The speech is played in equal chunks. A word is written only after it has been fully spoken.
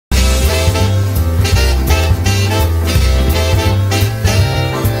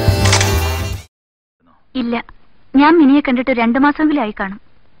ഇല്ല, ഞാൻ മിനിയെ കണ്ടിട്ട് 2 മാസമെങ്കിലും ആയി കാണും.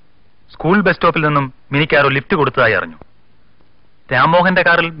 സ്കൂൾ ബസ് സ്റ്റോപ്പിൽ നിന്നും മിനിക്ക് ആരോ ലിഫ്റ്റ് കൊടുത്തതായി അറിഞ്ഞു. രാമോഹന്റെ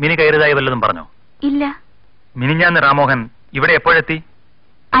കാറിൽ മിനി കയറിയതായി വല്ലതും പറഞ്ഞോ? ഇല്ല. മിനിഞ്ഞാന്ന് രാമോഹൻ ഇവിടെ എപ്പോഴെത്തി?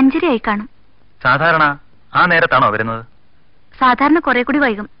 5:30 ആയി കാണും. സാധാരണ ആ നേരത്താണോ വരുന്നത്? സാധാരണ കുറെ കൂടി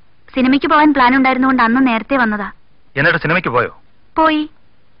വൈകും. സിനിമയ്ക്ക് പോകാൻ പ്ലാൻ ഉണ്ടായിരുന്നുകൊണ്ട് അന്ന് നേരത്തെ വന്നതാ. എന്നിട്ട് സിനിമയ്ക്ക് പോയോ? പോയി.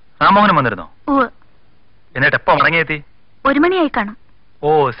 രാമോഹനും വന്നിരുന്നോ? ഉവ്വ്. എന്നിട്ട് എപ്പോ മടങ്ങിയെത്തി? 1 മണിയായി കാണും. ഓ,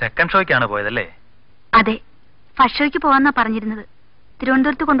 സെക്കൻഡ് ഷോയ്ക്കാണ് പോയതല്ലേ? അതെ, ഫസ്റ്റ് ഷോയ്ക്ക് പോവാന്നാ പറഞ്ഞിരുന്നത്.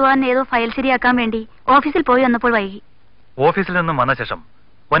 തിരുവനന്തപുരത്ത് കൊണ്ടുപോകാൻ ഏതോ ഫയൽ ശരിയാക്കാൻ വേണ്ടി ഓഫീസിൽ പോയി വന്നപ്പോൾ വൈകി. ഓഫീസിൽ നിന്നും വന്ന ശേഷം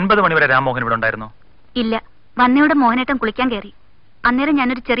 9 മണി വരെ രാമോഹൻ ഇവിടെ ഉണ്ടായിരുന്നോ? ഇല്ല, വന്നയുടെ മോഹനേട്ടൻ കുളിക്കാൻ കയറി. അന്നേരം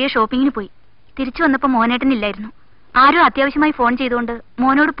ഞാനൊരു ചെറിയ ഷോപ്പിങ്ങിന് പോയി. തിരിച്ചു വന്നപ്പോ മോഹനേട്ടൻ ഇല്ലായിരുന്നു. ആരോ അത്യാവശ്യമായി ഫോൺ ചെയ്തുകൊണ്ട്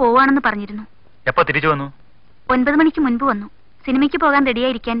മോനോട് പോവാണെന്ന് പറഞ്ഞിരുന്നു. എപ്പോ തിരിച്ചു വന്നു? 9 മണിക്ക് മുൻപ് വന്നു. സിനിമയ്ക്ക് പോകാൻ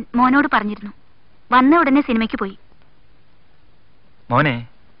റെഡിയായിരിക്കാൻ മോനോട് പറഞ്ഞിരുന്നു. വന്ന ഉടനെ സിനിമയ്ക്ക് പോയി. മോനെ,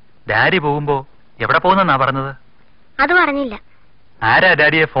 ഡാഡി പോകുമ്പോ എവിടെ പോകുന്നെന്നാ പറഞ്ഞത്? അത് പറഞ്ഞില്ല. ആരാ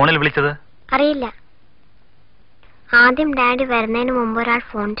ഡാഡിയെ ഫോണിൽ വിളിച്ചത്? അറിയില്ല. ആദ്യം ഡാഡി വരുന്നതിന് മുമ്പ് ഒരാൾ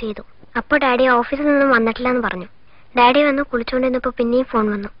ഫോൺ ചെയ്തു. അപ്പൊ ഡാഡി ഓഫീസിൽ നിന്നും വന്നിട്ടില്ലെന്ന് പറഞ്ഞു. ഡാഡി വന്ന് കുളിച്ചുകൊണ്ടിരുന്നപ്പോ പിന്നെയും ഫോൺ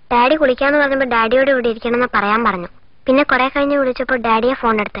വന്നു. ഡാഡി കുളിക്കാന്ന് പറഞ്ഞപ്പോ ഡാഡിയോട് ഇവിടെ ഇരിക്കണമെന്ന് പറയാൻ പറഞ്ഞു. പിന്നെ കുറെ കഴിഞ്ഞ് വിളിച്ചപ്പോ ഡാഡിയെ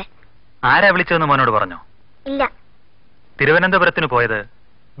ഫോൺ എടുത്തേ. ആരാ വിളിച്ചതെന്ന് മോനോട് പറഞ്ഞോ? ഇല്ല. തിരുവനന്തപുരത്തിന് പോയത്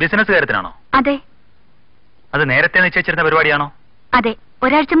ബിസിനസ് കാര്യത്തിനാണോ? അതെ. അത് നേരത്തെ നിശ്ചയിച്ചിരുന്ന പരിപാടിയാണോ? അതെ,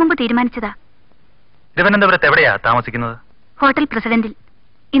 ഒരാഴ്ച മുമ്പ് തീരുമാനിച്ചതാ. തിരുവനന്തപുരത്ത് എവിടെയാ താമസിക്കുന്നത്? ഹോട്ടൽ പ്രസിഡന്റിൽ.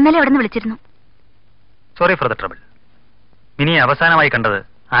 ഇന്നലെ അവിടെ നിന്ന് വിളിച്ചിരുന്നു. Sorry for the trouble. മിനിയെ അവസാനമായി കണ്ടത്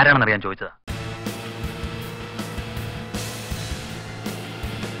ആരാണെന്നറിയാൻ ചോദിച്ചതാ.